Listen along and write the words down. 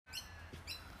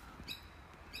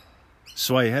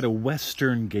So I had a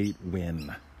Western Gate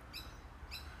win.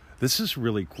 This is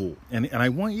really cool. And I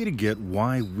want you to get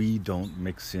why we don't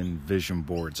mix in vision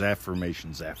boards,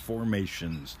 affirmations,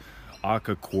 afformations,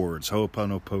 Aka chords,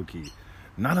 Ho'oponopono.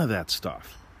 None of that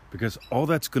stuff. Because all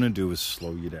that's going to do is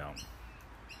slow you down.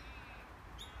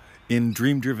 In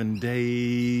Dream Driven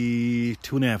Day,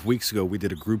 2.5 weeks ago, we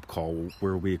did a group call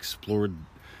where we explored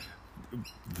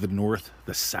the north,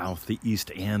 the south, the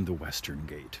east, and the Western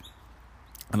Gate.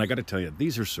 And I got to tell you,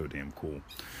 these are so damn cool.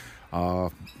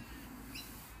 And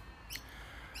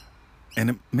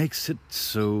it makes it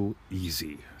so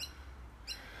easy.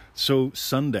 So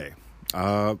Sunday,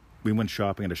 we went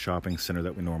shopping at a shopping center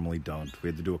that we normally don't. We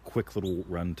had to do a quick little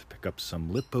run to pick up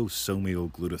some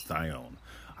liposomal glutathione.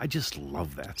 I just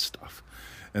love that stuff.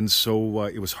 And so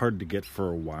it was hard to get for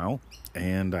a while,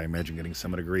 and I imagine getting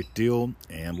some at a great deal.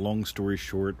 And long story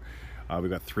short, we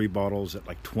got 3 bottles at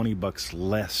like $20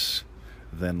 less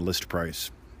than list price,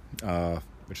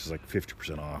 which is like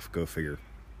 50% off. Go figure.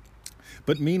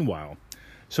 But meanwhile,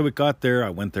 so it got there, I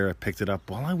went there, I picked it up.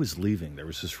 While I was leaving, there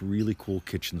was this really cool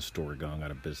kitchen store going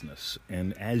out of business.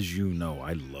 And as you know,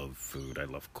 I love food. I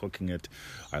love cooking it.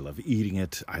 I love eating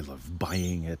it. I love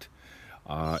buying it.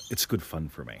 It's good fun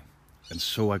for me. And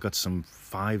so I got some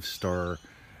 5-star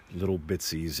little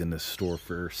bitsies in the store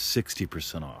for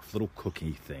 60% off. Little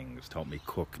cookie things to help me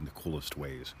cook in the coolest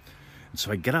ways. And so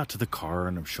I get out to the car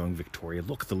and I'm showing Victoria,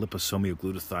 look, the liposomal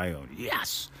glutathione.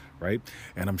 Yes! Right?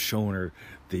 And I'm showing her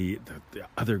the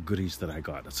other goodies that I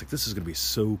got. It's like, this is going to be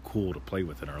so cool to play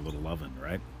with in our little oven,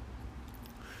 right?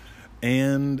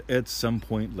 And at some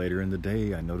point later in the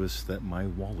day, I noticed that my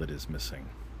wallet is missing.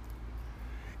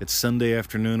 It's Sunday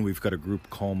afternoon. We've got a group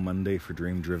call Monday for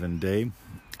Dream Driven Day,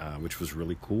 which was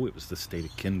really cool. It was the state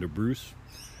of Kinder Bruce.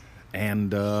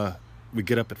 And we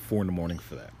get up at 4 in the morning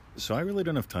for that. So I really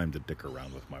don't have time to dick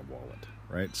around with my wallet,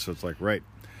 right? So it's like, right.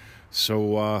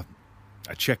 So I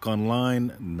check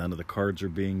online. None of the cards are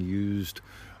being used.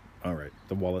 All right,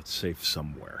 the wallet's safe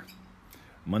somewhere.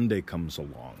 Monday comes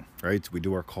along, right? We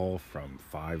do our call from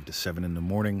 5 to 7 in the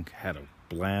morning. Had a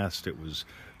blast. It was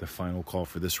the final call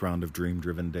for this round of Dream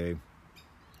Driven Day.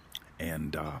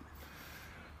 And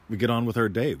we get on with our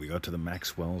day. We go to the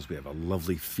Maxwell's. We have a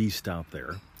lovely feast out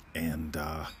there. And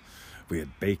we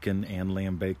had bacon and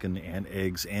lamb bacon and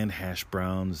eggs and hash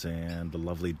browns and the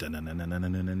lovely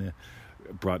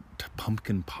brought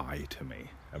pumpkin pie to me.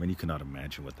 I mean, you cannot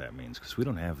imagine what that means because we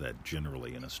don't have that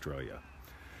generally in Australia.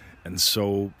 And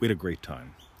so we had a great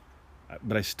time.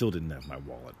 But I still didn't have my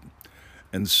wallet.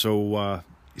 And so,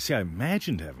 you see, I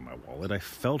imagined having my wallet. I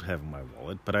felt having my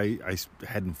wallet, but I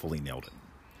hadn't fully nailed it.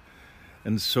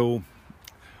 And so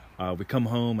we come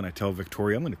home and I tell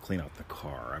Victoria, I'm going to clean out the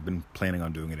car. I've been planning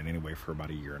on doing it anyway for about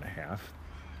 1.5 years.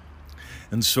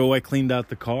 And so I cleaned out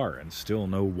the car and still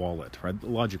no wallet. Right?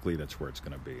 Logically, that's where it's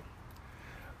going to be.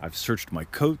 I've searched my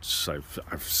coats.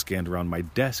 I've scanned around my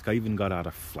desk. I even got out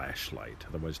a flashlight,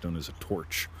 otherwise known as a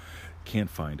torch. Can't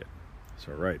find it.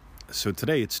 So, right. So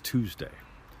today it's Tuesday.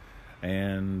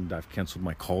 And I've canceled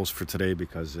my calls for today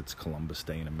because it's Columbus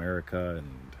Day in America. And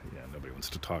yeah, nobody wants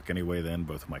to talk anyway then.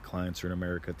 Both of my clients are in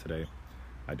America today.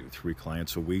 I do 3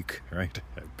 clients a week, right?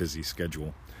 A busy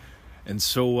schedule. And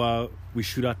so we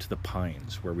shoot out to the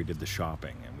Pines where we did the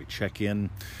shopping. And we check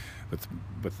in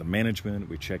with the management.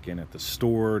 We check in at the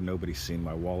store. Nobody's seen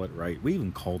my wallet, right? We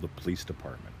even called the police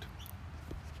department.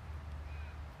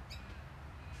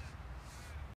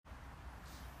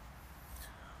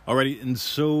 Alrighty, and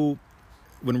so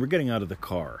when we're getting out of the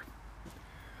car,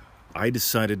 I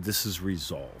decided this is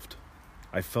resolved.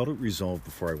 I felt it resolved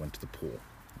before I went to the pool,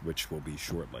 which will be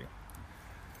shortly.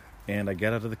 And I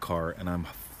get out of the car and I'm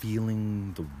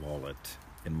feeling the wallet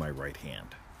in my right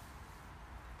hand.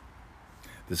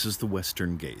 This is the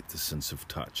Western Gate, the sense of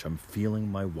touch. I'm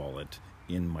feeling my wallet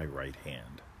in my right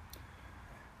hand.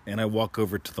 And I walk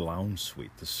over to the lounge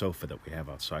suite, the sofa that we have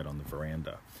outside on the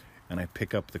veranda. And I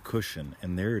pick up the cushion,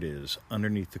 and there it is,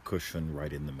 underneath the cushion,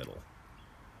 right in the middle.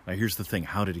 Now, here's the thing.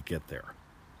 How did it get there?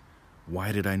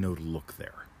 Why did I know to look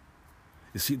there?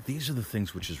 You see, these are the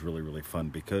things which is really, really fun,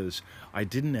 because I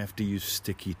didn't have to use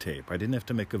sticky tape. I didn't have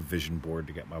to make a vision board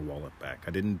to get my wallet back.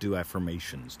 I didn't do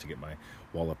affirmations to get my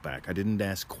wallet back. I didn't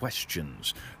ask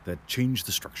questions that changed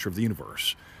the structure of the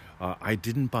universe. I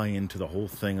didn't buy into the whole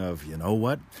thing of, you know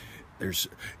what?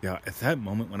 At that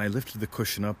moment when I lifted the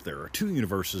cushion up, there are 2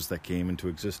 universes that came into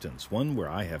existence. One where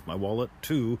I have my wallet,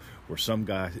 2 where some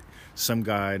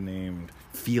guy named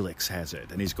Felix has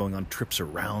it, and he's going on trips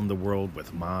around the world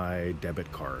with my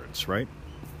debit cards, right?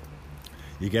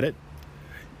 You get it?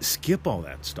 Skip all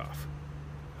that stuff.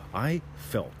 I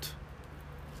felt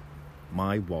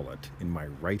my wallet in my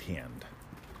right hand.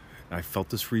 And I felt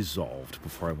this resolved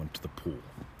before I went to the pool.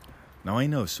 Now I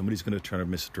know somebody's going to try to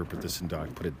misinterpret this and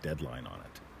put a deadline on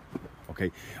it.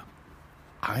 Okay?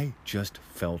 I just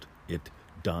felt it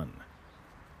done.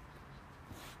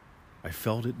 I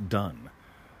felt it done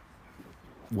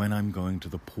when I'm going to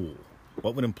the pool.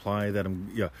 What would imply that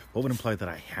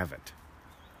I have it?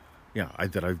 Yeah,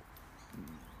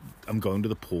 I'm going to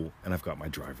the pool and I've got my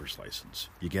driver's license.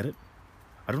 You get it?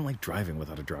 I don't like driving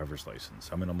without a driver's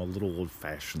license. I mean, I'm a little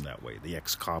old-fashioned that way. The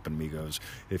ex-cop in me goes,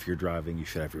 if you're driving, you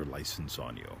should have your license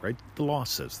on you, right? The law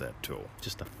says that too.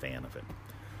 Just a fan of it.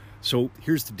 So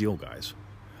here's the deal, guys.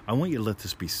 I want you to let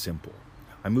this be simple.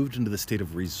 I moved into the state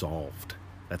of resolved.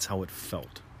 That's how it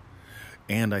felt.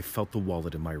 And I felt the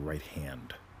wallet in my right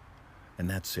hand. And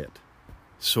that's it.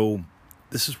 So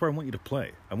this is where I want you to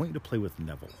play. I want you to play with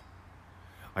Neville.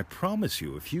 I promise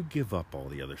you, if you give up all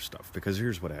the other stuff, because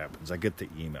here's what happens. I get the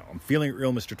email. I'm feeling it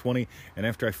real, Mr. 20, and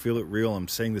after I feel it real, I'm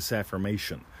saying this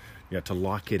affirmation, to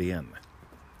lock it in. And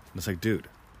it's like, dude,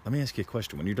 let me ask you a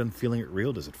question. When you're done feeling it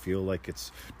real, does it feel like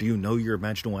do you know your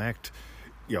imaginal act,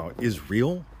 is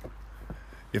real?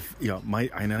 If,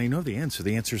 and I know the answer.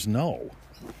 The answer is no,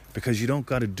 because you don't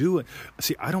got to do it.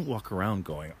 See, I don't walk around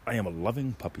going, I am a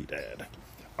loving puppy dad.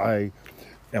 I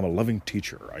am a loving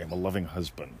teacher. I am a loving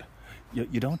husband.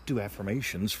 You don't do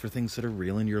affirmations for things that are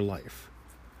real in your life.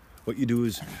 What you do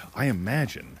is, I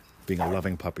imagine being a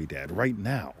loving puppy dad right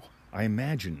now. I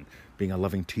imagine being a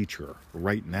loving teacher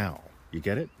right now. You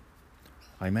get it?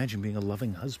 I imagine being a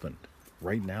loving husband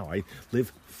right now. I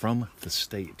live from the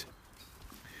state.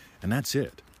 And that's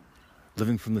it.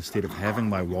 Living from the state of having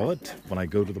my wallet when I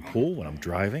go to the pool, when I'm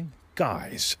driving.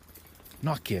 Guys,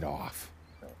 knock it off.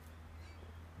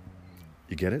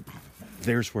 You get it?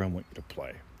 There's where I want you to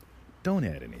play. Don't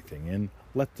add anything in.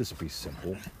 Let this be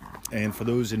simple. And for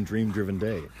those in Dream Driven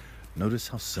Day, notice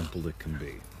how simple it can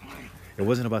be. It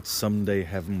wasn't about someday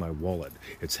having my wallet.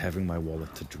 It's having my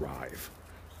wallet to drive.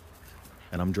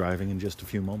 And I'm driving in just a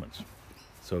few moments.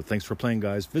 So thanks for playing,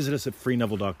 guys. Visit us at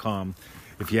freeneville.com.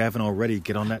 If you haven't already,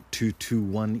 get on that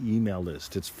 221 email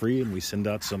list. It's free, and we send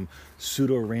out some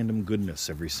pseudo-random goodness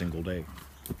every single day.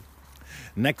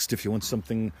 Next, if you want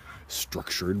something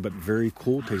structured but very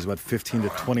cool, takes about 15 to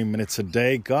 20 minutes a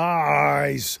day.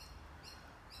 Guys!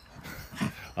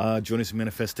 Join us at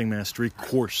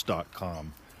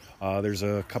ManifestingMasteryCourse.com. There's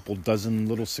a couple dozen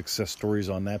little success stories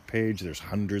on that page. There's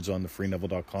hundreds on the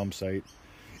freeneville.com site.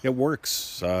 It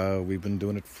works. We've been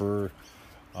doing it for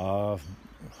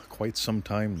quite some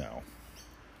time now.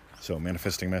 So,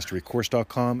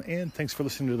 ManifestingMasteryCourse.com, and thanks for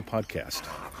listening to the podcast.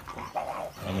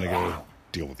 I'm going to go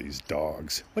deal with these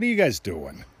dogs. What are you guys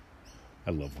doing?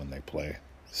 I love when they play.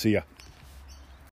 See ya.